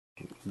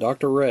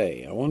Dr.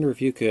 Wray, I wonder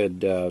if you could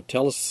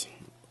tell us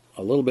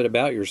a little bit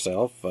about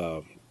yourself.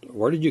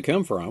 Where did you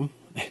come from?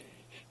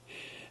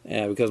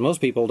 Because most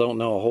people don't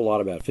know a whole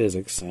lot about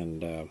physics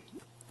and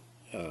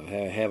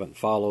haven't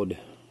followed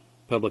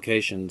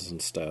publications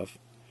and stuff.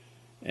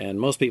 And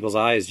most people's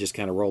eyes just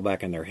kind of roll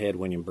back in their head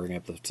when you bring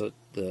up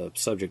the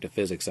subject of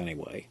physics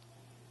anyway.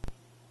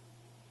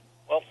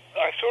 Well,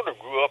 I sort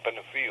of grew up in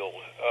the field,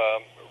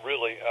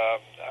 really.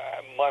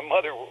 My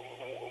mother,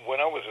 when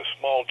I was a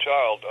small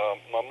child,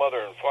 my mother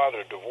and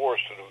father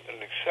divorced at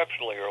an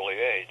exceptionally early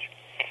age.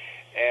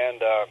 And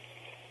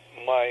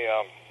my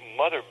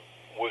mother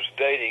was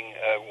dating,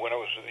 when I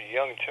was a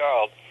young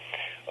child,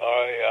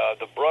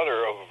 the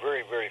brother of a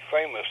very, very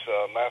famous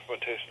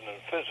mathematician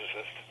and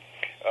physicist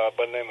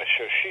by the name of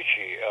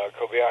Shoshichi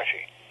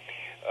Kobayashi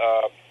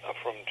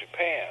from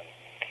Japan.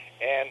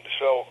 And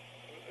so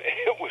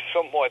it was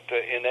somewhat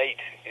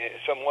innate,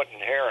 somewhat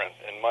inherent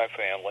in my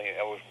family.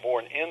 I was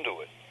born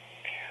into it.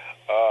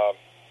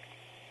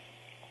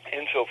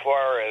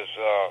 Insofar as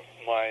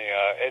my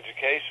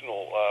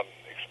educational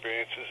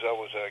experiences, I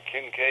was a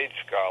Kincaid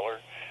Scholar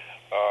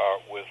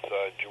with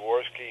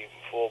Jaworski,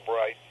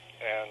 Fulbright,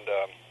 and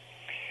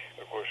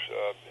of course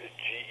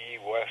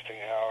GE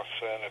Westinghouse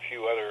and a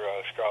few other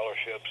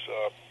scholarships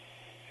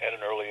at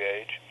an early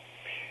age.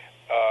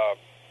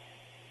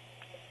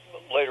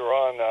 Later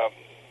on,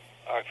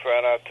 I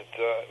found out that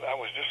I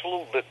was just a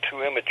little bit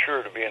too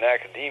immature to be in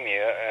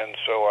academia, and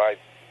so I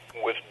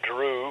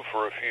withdrew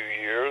for a few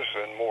years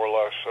and more or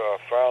less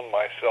found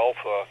myself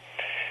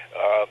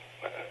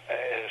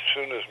as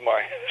soon as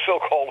my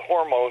so-called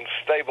hormones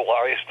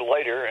stabilized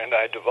later, and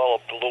I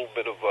developed a little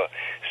bit of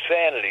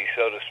sanity,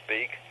 so to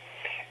speak,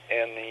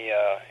 in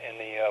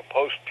the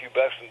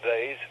post-pubescent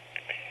days,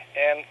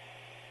 and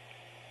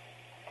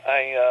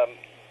I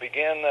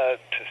began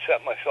to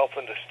set myself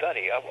into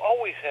study. I've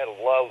always had a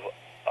love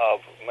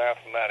of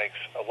mathematics,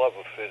 a love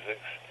of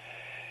physics,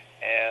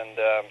 and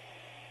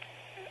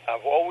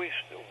I've always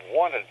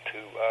wanted to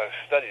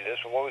study this.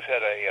 I've always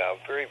had a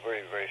very,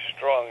 very, very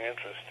strong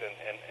interest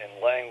in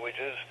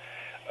languages,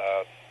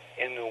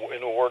 in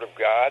the Word of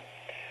God,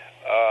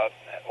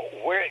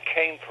 where it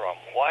came from,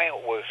 why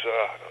it was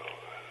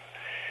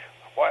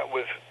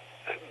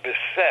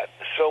beset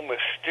so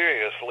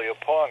mysteriously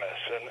upon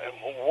us, and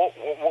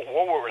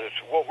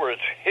what were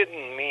its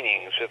hidden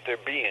meanings, if there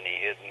be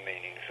any hidden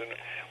meanings, and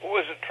what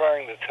was it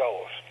trying to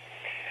tell us?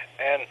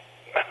 And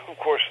of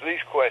course,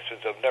 these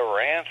questions I've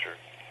never answered.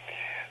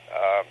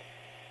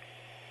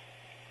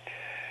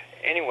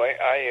 Anyway,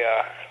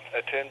 I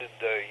attended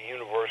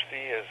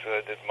university, as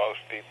did most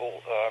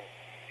people,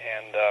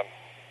 and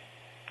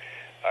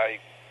I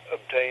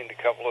obtained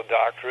a couple of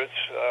doctorates,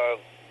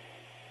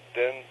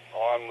 then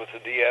on with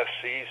the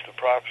DSCs, the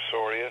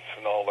professoriates,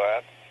 and all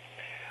that.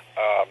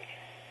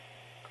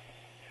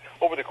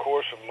 Over the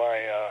course of my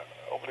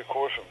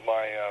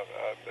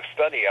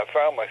study, I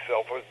found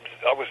myself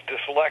I was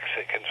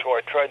dyslexic, and so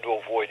I tried to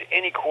avoid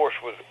any course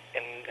with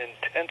an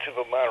intensive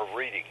amount of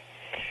reading.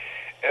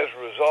 As a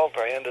result,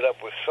 I ended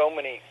up with so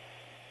many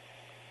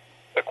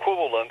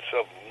equivalents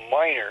of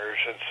minors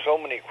and so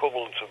many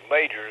equivalents of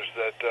majors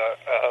that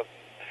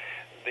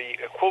the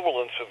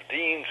equivalents of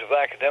deans of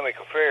academic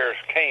affairs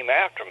came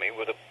after me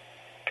with a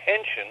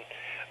pension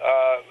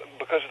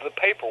because of the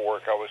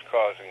paperwork I was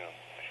causing them.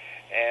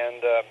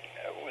 And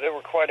they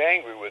were quite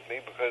angry with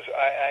me because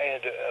I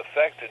had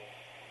affected,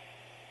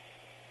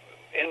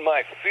 in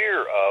my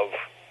fear of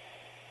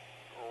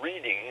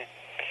reading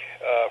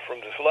from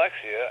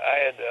dyslexia, I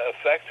had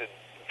affected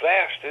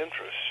vast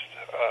interests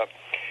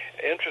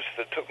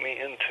that took me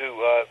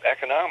into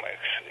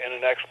economics and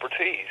an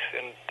expertise,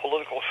 in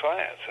political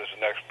science as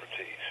an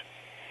expertise,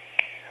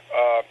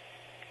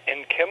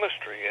 in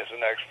chemistry as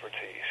an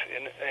expertise,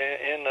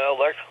 in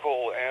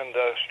electrical and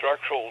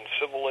structural and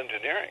civil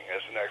engineering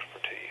as an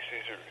expertise.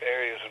 These are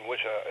areas in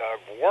which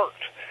I've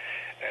worked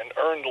and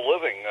earned a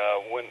living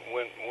when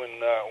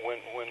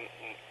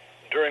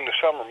during the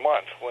summer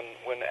months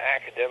when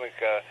academic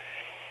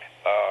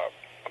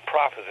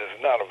profit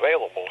is not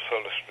available,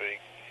 so to speak.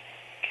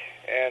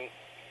 And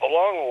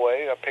along the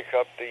way, I pick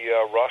up the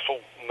Russell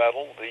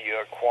Medal,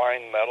 the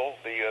Quine Medal,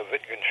 the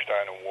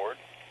Wittgenstein Award,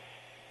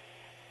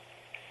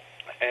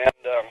 and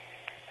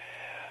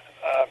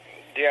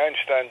the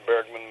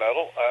Einstein-Bergman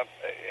Medal,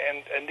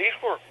 and these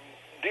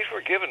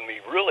were given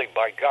me really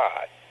by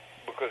God,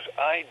 because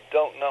I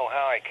don't know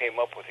how I came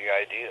up with the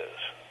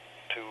ideas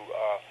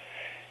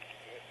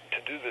to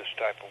do this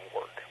type of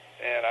work,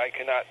 and I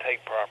cannot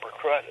take proper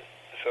credit.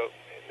 So,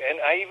 and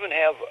I even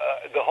have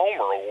the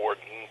Homer Award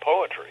in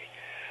poetry.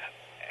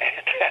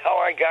 And how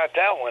I got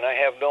that one, I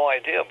have no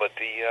idea, but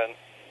the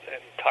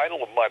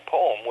title of my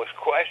poem was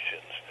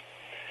Questions.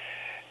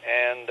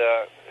 And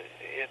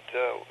it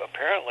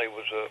apparently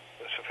was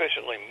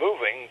sufficiently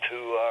moving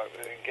to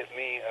get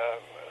me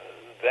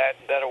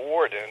that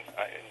award, and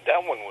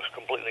that one was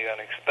completely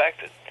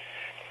unexpected.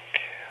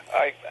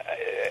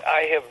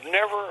 I have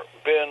never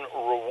been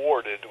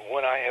rewarded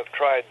when I have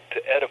tried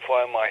to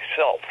edify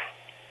myself.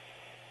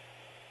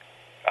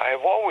 I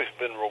have always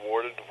been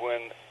rewarded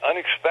when,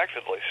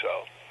 unexpectedly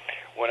so,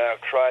 when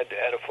I've tried to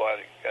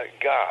edify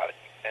God.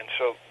 And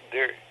so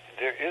there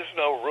is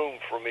no room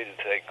for me to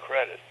take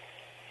credit.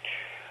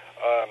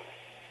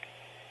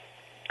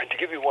 And to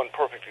give you one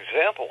perfect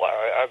example,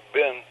 I've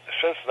been,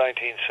 since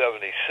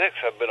 1976,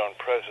 I've been on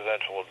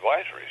presidential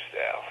advisory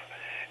staff.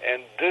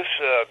 And this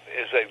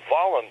is a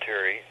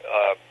voluntary,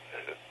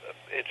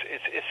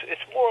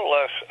 it's more or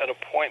less an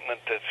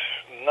appointment that's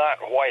not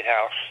White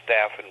House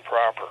staff and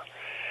proper.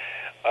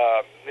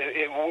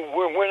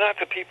 We're not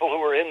the people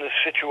who are in the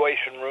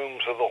situation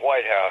rooms of the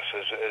White House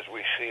as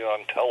we see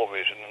on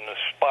television in the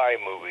spy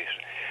movies.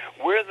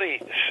 We're the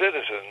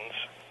citizens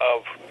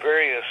of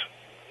various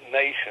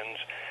nations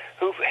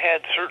who've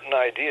had certain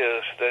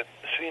ideas that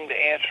seem to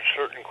answer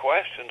certain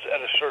questions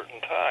at a certain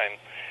time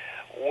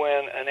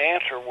when an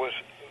answer was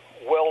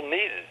well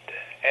needed.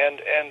 And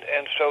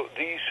so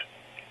these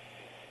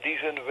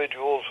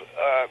individuals,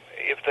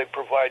 if they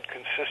provide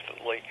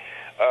consistently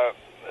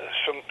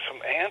some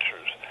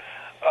answers,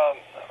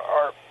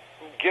 are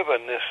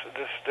given this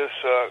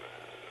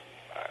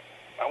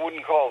I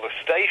wouldn't call it a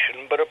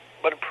station, but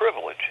a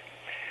privilege.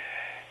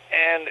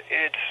 And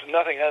it's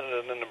nothing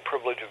other than the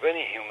privilege of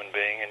any human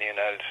being in the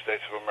United States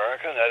of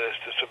America, and that is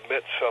to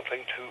submit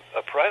something to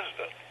a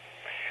president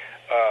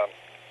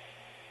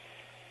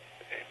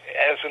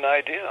as an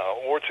idea,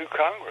 or to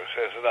Congress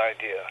as an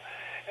idea.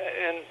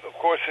 And of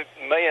course, it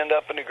may end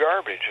up in the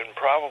garbage, and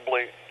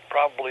probably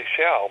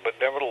shall. But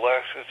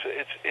nevertheless,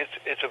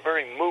 it's a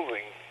very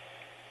moving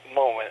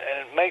moment,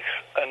 and it makes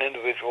an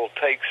individual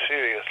take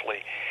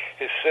seriously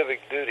his civic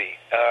duty.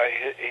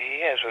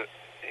 He has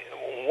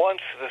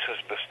once this is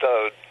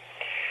bestowed,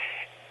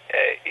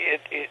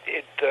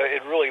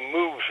 it really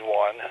moves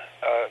one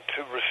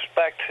to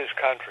respect his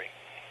country.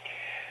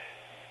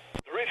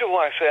 The reason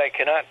why I say I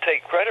cannot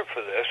take credit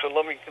for this, and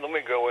let me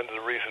go into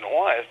the reason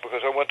why, is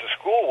because I went to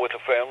school with the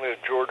family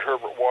of George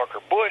Herbert Walker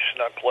Bush,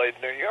 and I played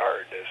in their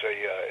yard as a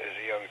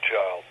young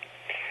child,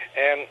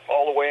 and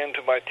all the way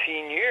into my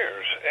teen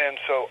years. And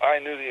so I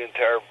knew the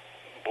entire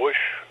Bush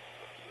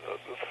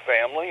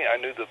family. I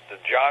knew the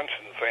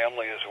Johnson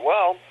family as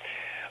well.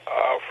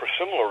 For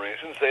similar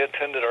reasons, they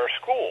attended our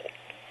school.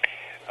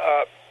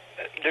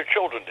 Their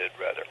children did,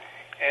 rather,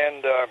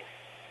 and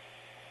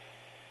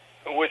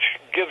which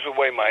gives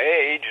away my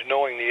age.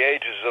 Knowing the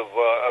ages of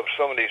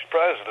some of these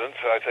presidents,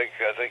 I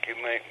think you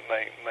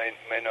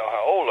may know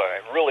how old I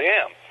really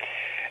am.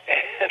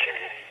 And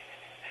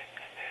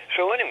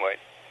so anyway,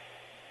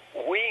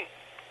 we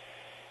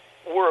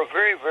were a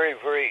very, very,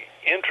 very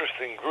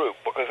interesting group,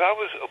 because I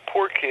was a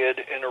poor kid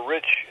in a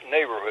rich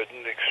neighborhood,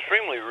 an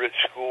extremely rich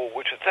school,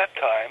 which at that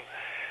time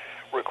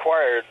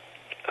required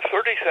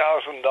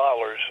 $30,000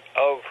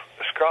 of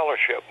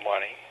scholarship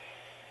money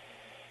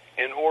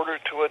in order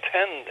to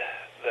attend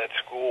that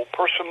school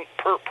per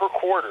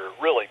quarter,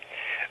 really.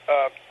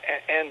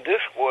 And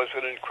this was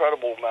an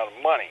incredible amount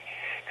of money,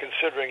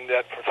 considering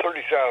that for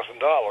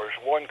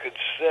 $30,000, one could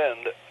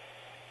send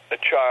a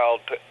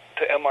child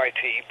to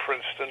MIT,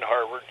 Princeton,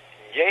 Harvard,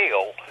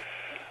 Yale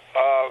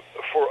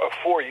for a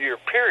 4-year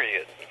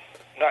period.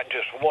 Not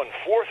just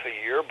 1/4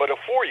 a year, but a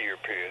 4-year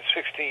period,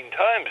 16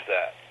 times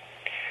that.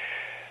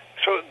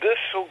 So this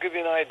will give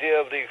you an idea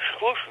of the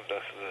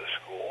exclusiveness of this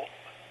school,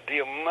 the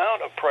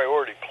amount of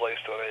priority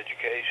placed on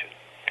education,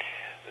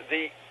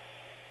 the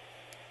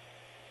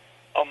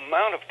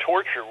amount of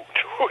torture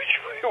to which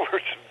we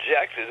were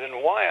subjected,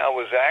 and why I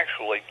was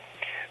actually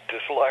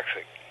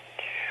dyslexic.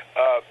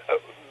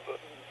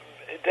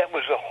 That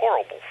was a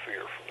horrible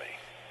fear for me.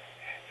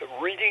 The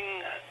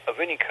reading of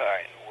any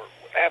kind were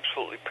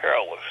absolutely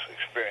perilous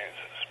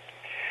experiences.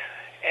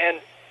 And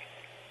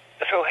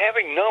so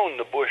having known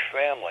the Bush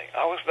family,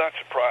 I was not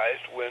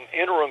surprised when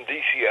interim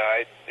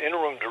DCI,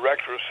 interim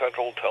Director of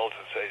Central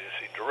Intelligence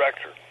Agency,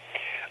 Director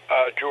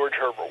George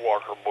Herbert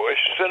Walker Bush,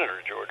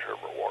 Senator George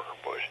Herbert Walker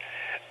Bush,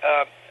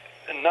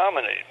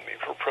 nominated me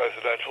for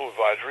presidential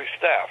advisory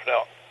staff.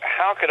 Now,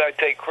 how could I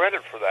take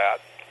credit for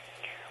that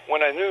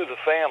when I knew the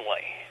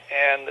family,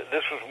 and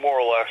this was more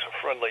or less a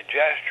friendly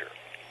gesture?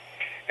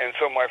 And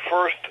so my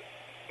first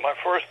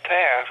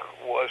task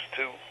was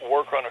to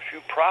work on a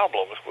few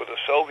problems with a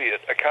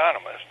Soviet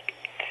economist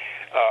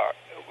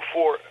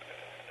for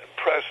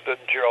President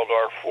Gerald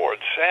R. Ford,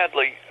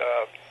 sadly,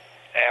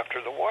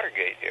 after the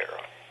Watergate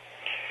era.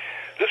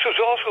 This was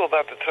also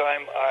about the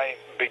time I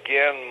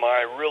began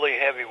my really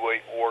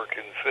heavyweight work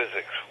in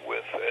physics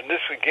with, and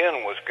this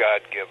again was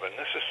God-given.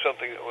 This is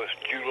something that was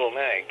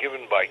Dieu-donné,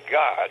 given by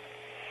God,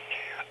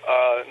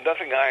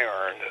 nothing I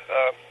earned,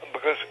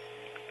 because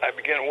I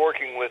began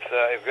working with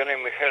Evgeny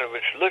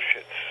Mikhailovich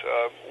Lifshitz,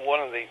 one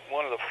of the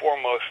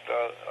foremost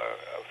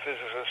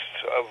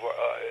physicists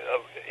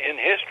in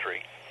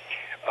history,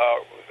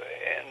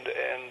 and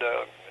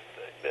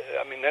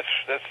I mean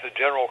that's the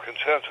general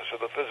consensus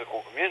of the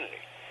physical community.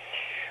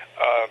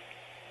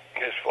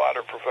 His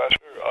father, Professor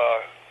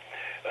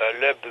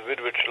Lev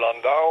Davidovich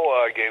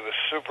Landau, gave us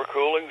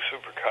supercooling,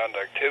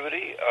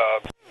 superconductivity,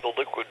 the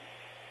liquid.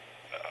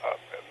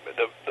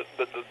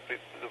 the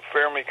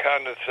Fermi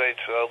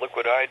condensates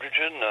liquid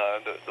hydrogen,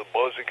 the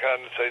Bose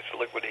condensates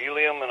liquid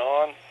helium, and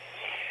on.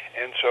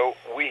 And so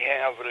we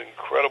have an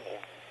incredible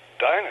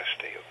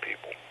dynasty of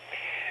people.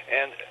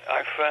 And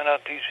I found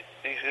out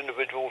these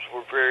individuals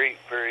were very,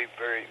 very,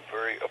 very,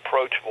 very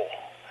approachable.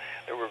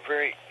 They were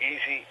very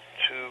easy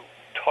to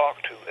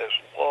talk to as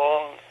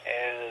long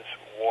as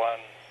one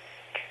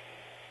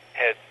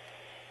had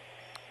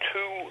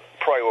two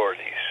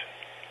priorities: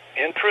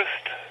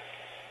 interest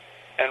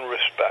and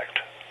respect.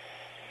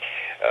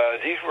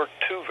 These were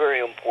two very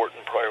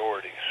important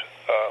priorities.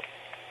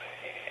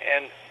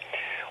 And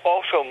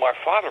also, my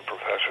father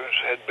professors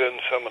had been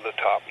some of the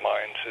top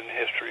minds in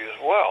history as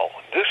well.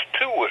 This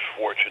too was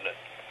fortunate,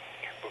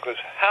 because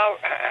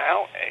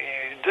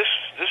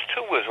this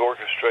too was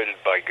orchestrated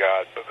by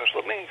God. Because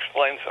let me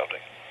explain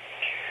something.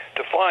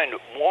 To find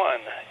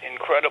one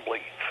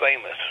incredibly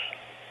famous,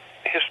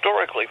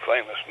 historically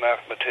famous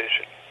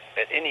mathematician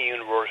at any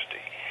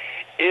university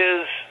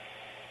is,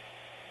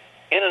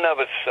 in and of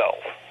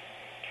itself,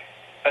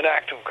 an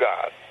act of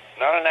God.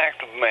 Not an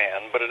act of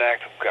man, but an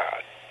act of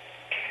God.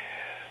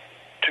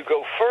 To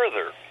go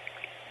further,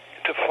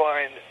 to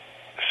find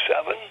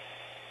 7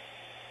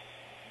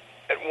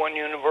 at one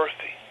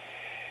university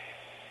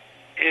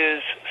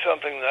is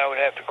something that I would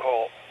have to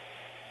call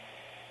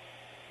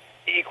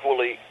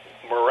equally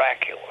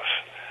miraculous.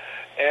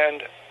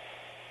 And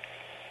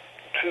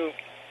to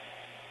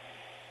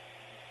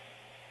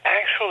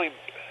actually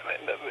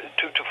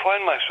to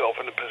find myself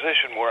in a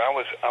position where I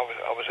was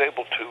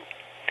able to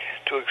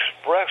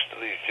express to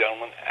these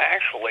gentlemen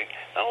actually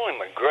not only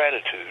my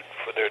gratitude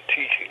for their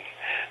teaching,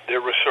 their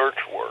research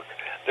work,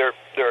 their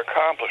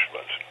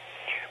accomplishments,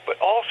 but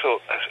also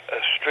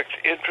a strict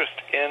interest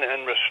in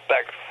and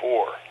respect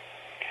for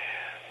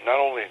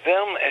not only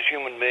them as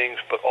human beings,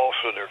 but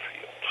also their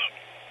fields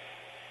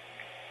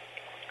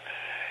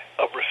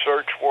of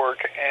research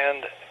work.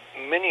 And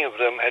many of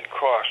them had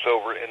crossed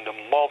over into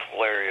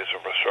multiple areas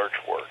of research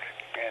work,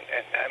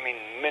 and I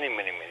mean many,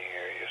 many, many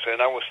areas.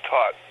 And I was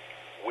taught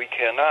we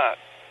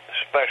cannot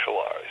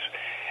specialize.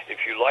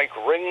 If you like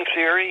ring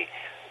theory,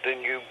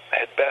 then you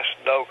had best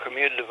know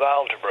commutative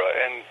algebra,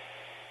 and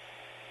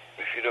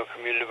if you know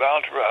commutative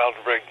algebra,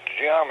 algebraic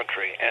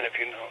geometry, and if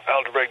you know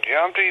algebraic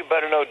geometry, you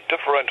better know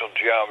differential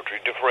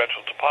geometry,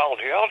 differential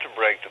topology,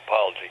 algebraic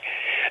topology,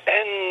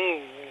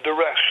 and the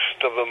rest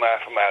of the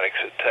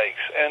mathematics it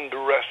takes, and the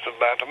rest of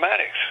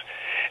mathematics.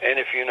 And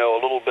if you know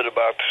a little bit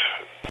about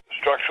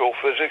structural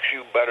physics,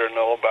 you better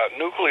know about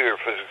nuclear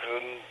physics,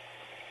 and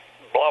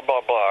blah,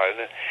 blah, blah.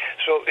 And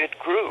so it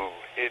grew,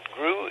 and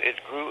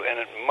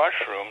it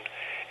mushroomed,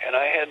 and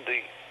I had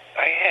the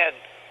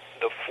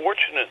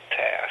fortunate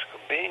task of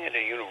being at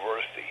a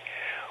university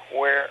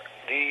where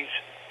these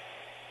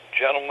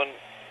gentlemen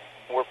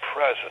were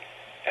present,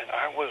 and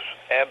I was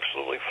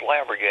absolutely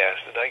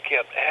flabbergasted. I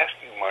kept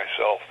asking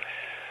myself,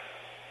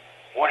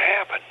 what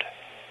happened?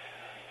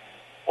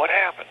 What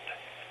happened?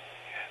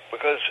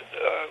 Because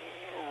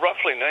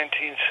roughly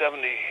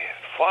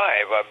 1975,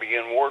 I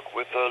began work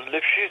with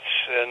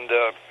Lifshitz, and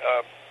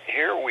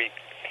here we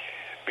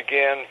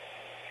began.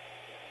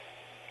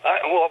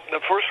 Well,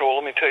 first of all,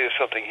 let me tell you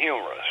something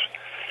humorous.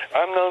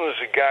 I'm known as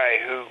a guy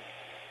who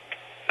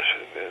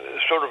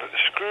sort of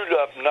screwed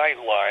up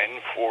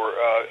Nightline for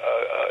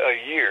a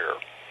year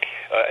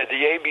at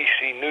the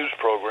ABC news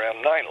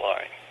program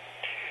Nightline,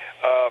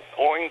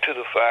 owing to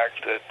the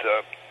fact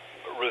that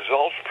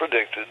results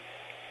predicted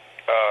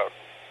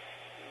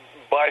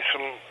by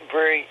some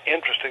very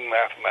interesting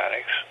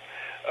mathematics,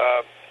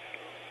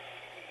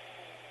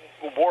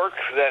 work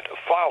that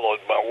followed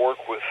my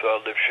work with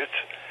Lifshitz,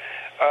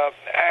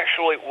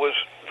 actually was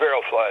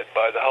verified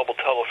by the Hubble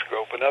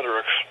telescope and other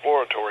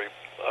exploratory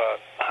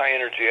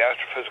high-energy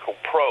astrophysical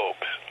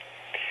probes.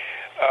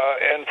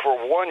 And for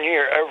 1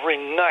 year, every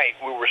night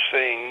we were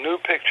seeing new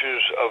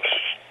pictures of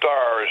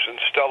stars and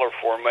stellar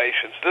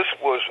formations. This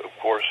was, of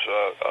course,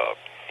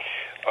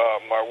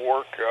 my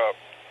work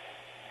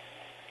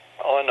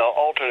on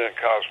alternate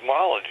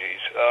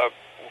cosmologies,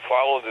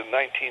 followed in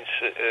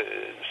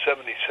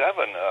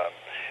 1977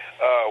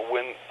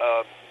 when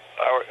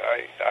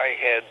I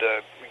had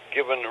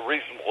given a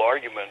reasonable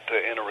argument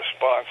in a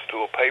response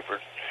to a paper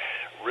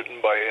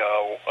written by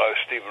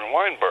Steven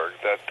Weinberg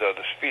that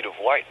the speed of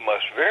light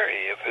must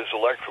vary if his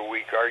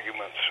electroweak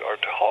arguments are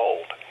to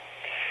hold.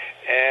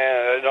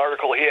 And an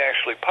article he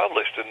actually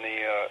published in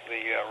the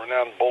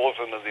renowned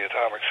Bulletin of the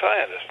Atomic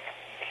Scientist.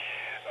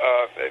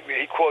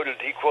 He quoted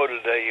a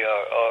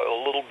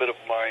little bit of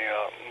my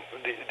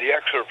the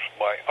excerpts of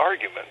my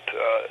argument,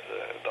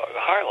 the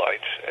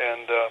highlights,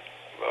 and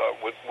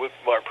with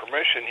my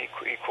permission, he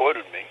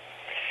quoted me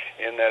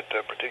in that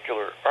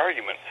particular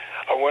argument.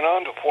 I went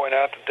on to point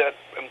out that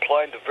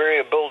implied the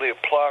variability of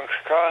Planck's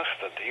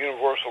constant, the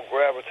universal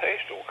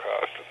gravitational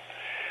constant,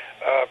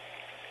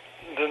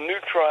 the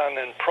neutron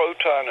and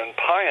proton and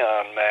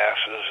pion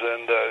masses,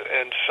 and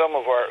some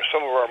of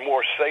our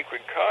more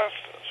sacred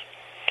constants.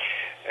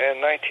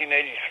 In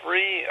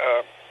 1983,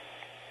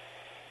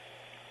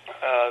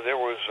 there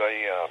was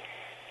a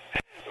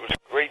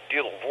great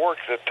deal of work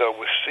that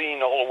was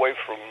seen all the way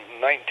from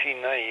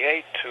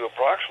 1998 to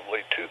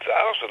approximately 2008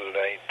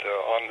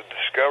 on the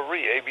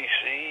Discovery,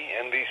 ABC,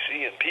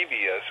 NBC, and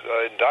PBS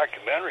in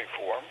documentary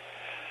form.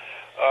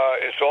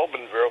 It's all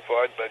been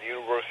verified by the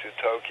University of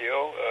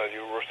Tokyo, the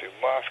University of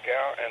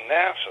Moscow, and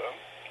NASA.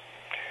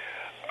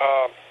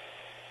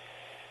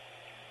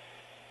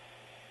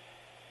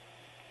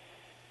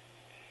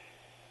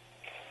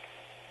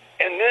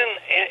 And then,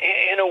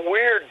 in a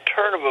weird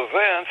turn of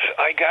events,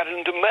 I got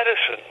into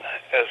medicine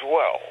as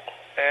well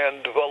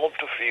and developed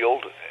a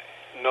field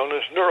known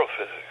as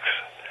neurophysics.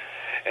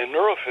 And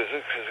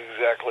neurophysics is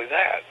exactly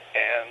that.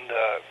 And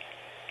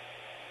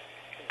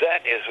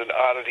that is an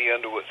oddity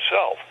unto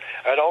itself.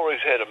 I'd always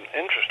had an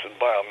interest in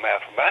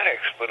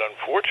biomathematics, but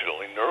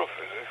unfortunately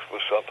neurophysics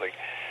was something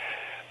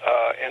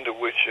into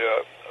which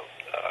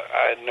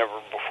I had never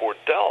before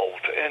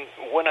delved. And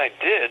when I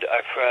did,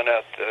 I found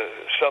out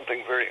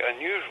something very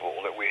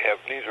unusual, that we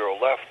have neither a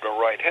left nor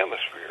right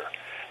hemisphere,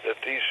 that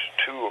these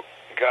two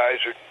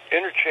guys are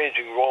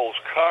interchanging roles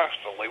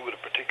constantly with a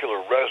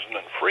particular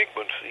resonant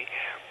frequency,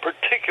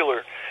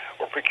 particular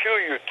or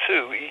peculiar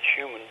to each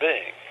human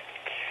being.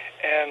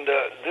 And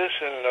this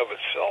in and of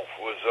itself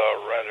was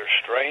rather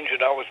strange,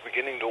 and I was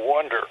beginning to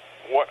wonder,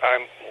 what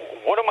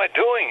am I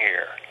doing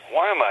here?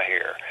 Why am I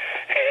here?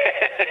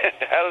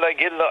 How did I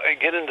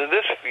get into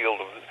this field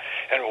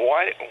and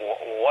why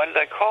did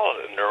I call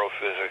it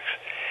neurophysics?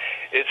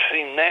 It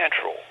seemed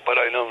natural, but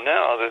I know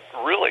now that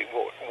really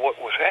what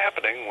was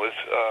happening was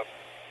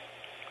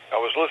I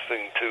was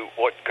listening to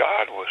what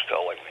God was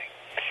telling me.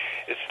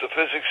 It's the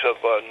physics of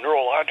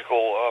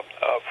neurological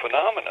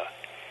phenomena.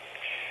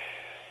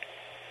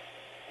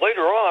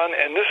 Later on,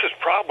 and this is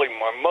probably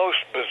my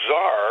most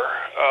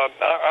bizarre,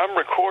 I'm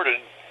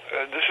recorded,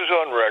 this is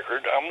on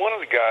record, I'm one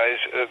of the guys,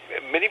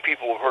 many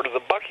people have heard of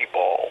the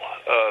buckyball,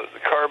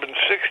 the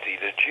carbon-60,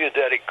 the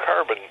geodetic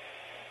carbon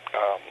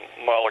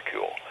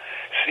molecule,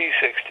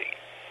 C60.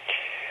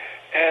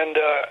 And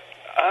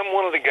I'm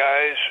one of the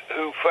guys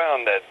who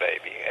found that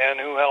baby and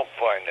who helped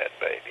find that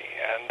baby.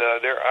 And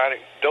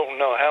I don't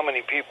know how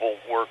many people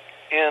were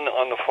in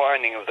on the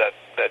finding of that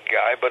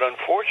guy, but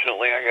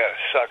unfortunately I got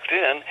sucked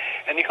in,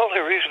 and the only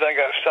reason I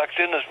got sucked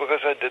in is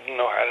because I didn't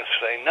know how to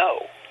say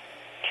no.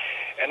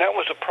 And that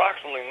was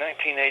approximately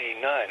 1989,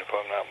 if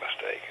I'm not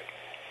mistaken.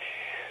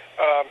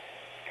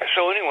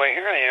 So anyway,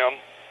 here I am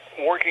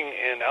working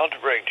in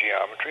algebraic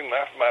geometry,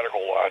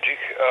 mathematical logic,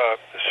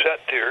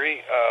 set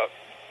theory,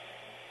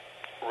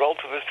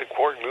 relativistic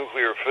quark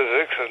nuclear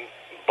physics, and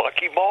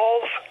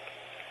buckyballs.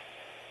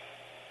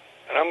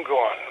 And I'm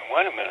going,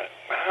 wait a minute,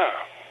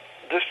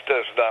 this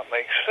does not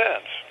make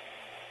sense.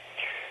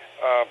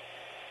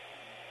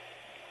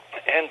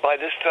 And by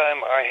this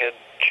time, I had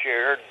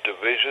chaired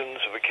divisions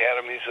of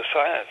academies of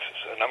sciences,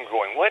 and I'm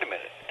going, wait a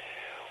minute,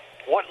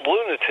 what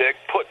lunatic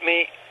put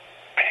me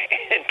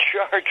in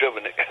charge of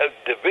a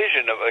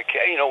division of a,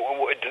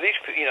 do these,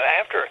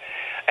 after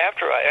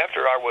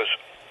I was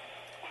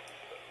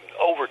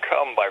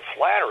overcome by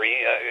flattery,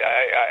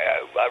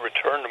 I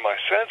returned to my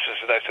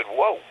senses, and I said,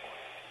 whoa.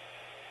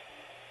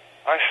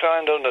 I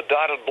signed on the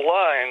dotted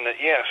line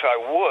that yes, I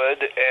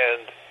would,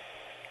 and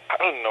I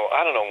don't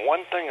know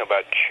one thing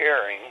about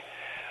chairing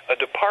a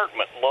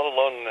department, let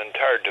alone an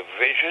entire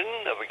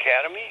division of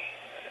academy.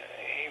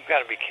 You've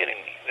got to be kidding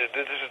me.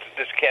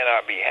 This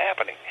cannot be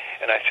happening.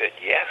 And I said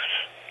yes.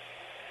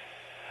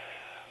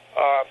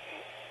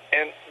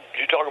 And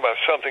you talk about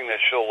something that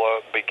shall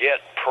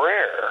beget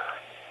prayer.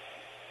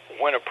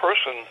 When a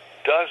person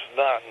does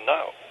not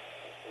know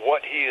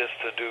what he is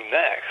to do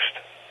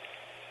next,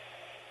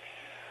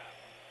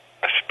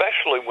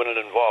 especially when it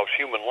involves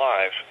human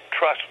lives,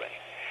 trust me,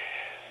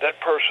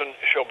 that person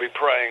shall be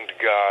praying to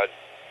God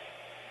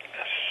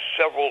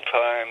several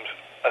times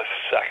a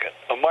second,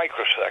 a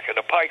microsecond,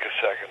 a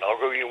picosecond. I'll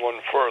go you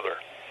one further.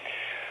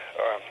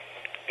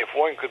 If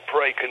one could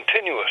pray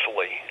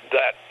continuously,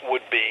 that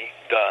would be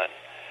done.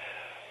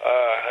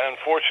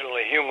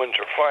 Unfortunately, humans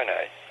are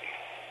finite.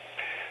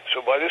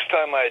 So by this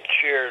time I had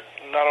chaired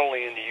not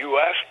only in the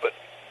U.S., but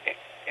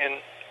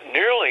in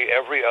nearly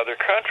every other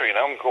country, and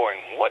I'm going,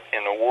 what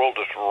in the world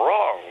is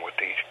wrong with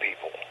these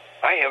people?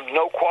 I have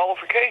no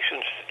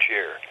qualifications to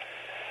chair.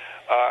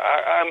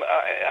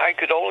 I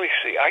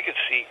could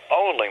see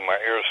only my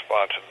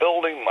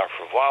irresponsibility, my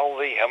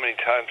frivolity, how many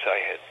times I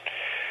had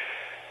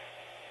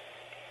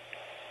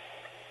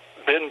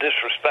been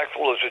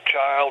disrespectful as a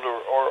child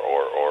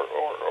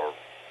or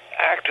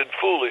acted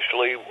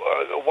foolishly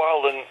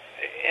while in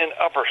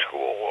upper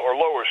school or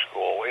lower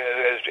school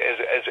as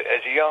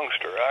a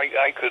youngster.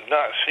 I could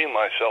not see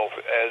myself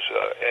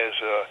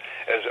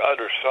as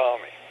others saw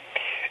me.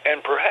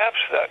 And perhaps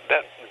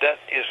that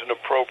is an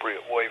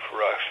appropriate way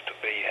for us to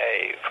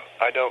behave.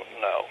 I don't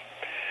know.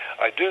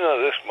 I do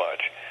know this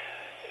much,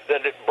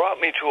 that it brought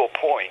me to a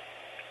point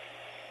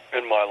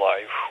in my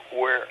life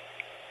where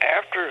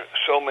after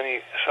so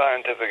many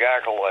scientific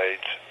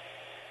accolades,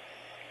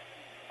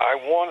 I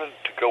wanted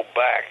to go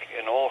back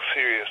in all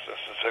seriousness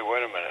and say,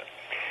 wait a minute,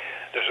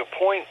 there's a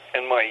point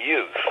in my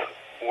youth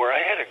where I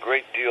had a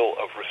great deal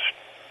of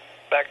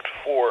respect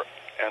for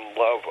and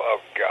love of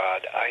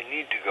God, I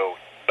need to go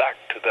back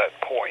to that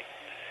point.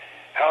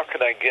 How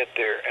can I get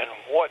there, and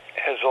what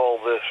has all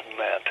this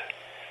meant?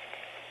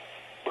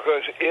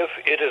 Because if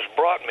it has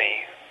brought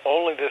me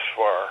only this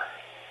far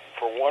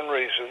for one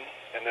reason,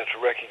 and that's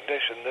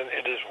recognition, then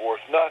it is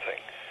worth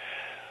nothing.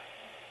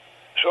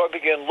 So I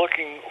began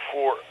looking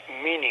for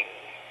meaning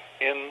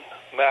in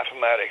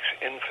mathematics,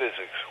 in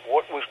physics.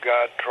 What was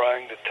God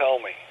trying to tell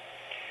me?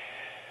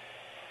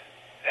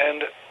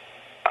 And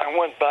I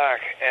went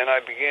back and I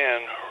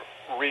began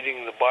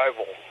reading the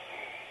Bible,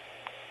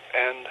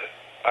 and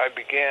I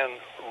began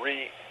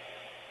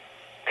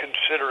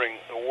reconsidering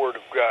the Word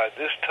of God,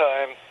 this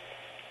time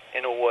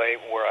in a way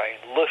where I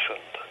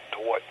listened to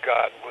what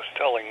God was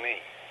telling me,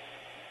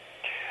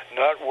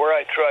 not where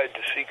I tried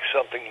to seek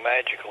something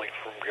magically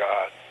from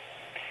God,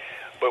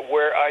 but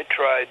where I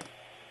tried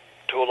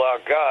to allow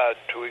God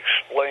to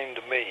explain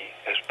to me,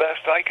 as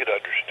best I could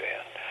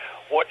understand,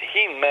 what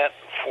He meant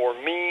for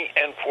me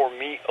and for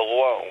me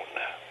alone.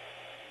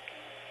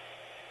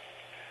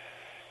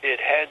 It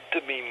had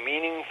to be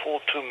meaningful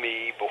to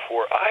me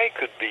before I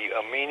could be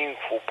a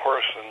meaningful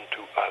person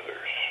to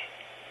others.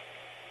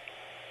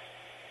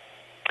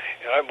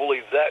 And I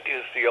believe that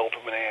is the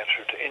ultimate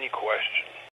answer to any question.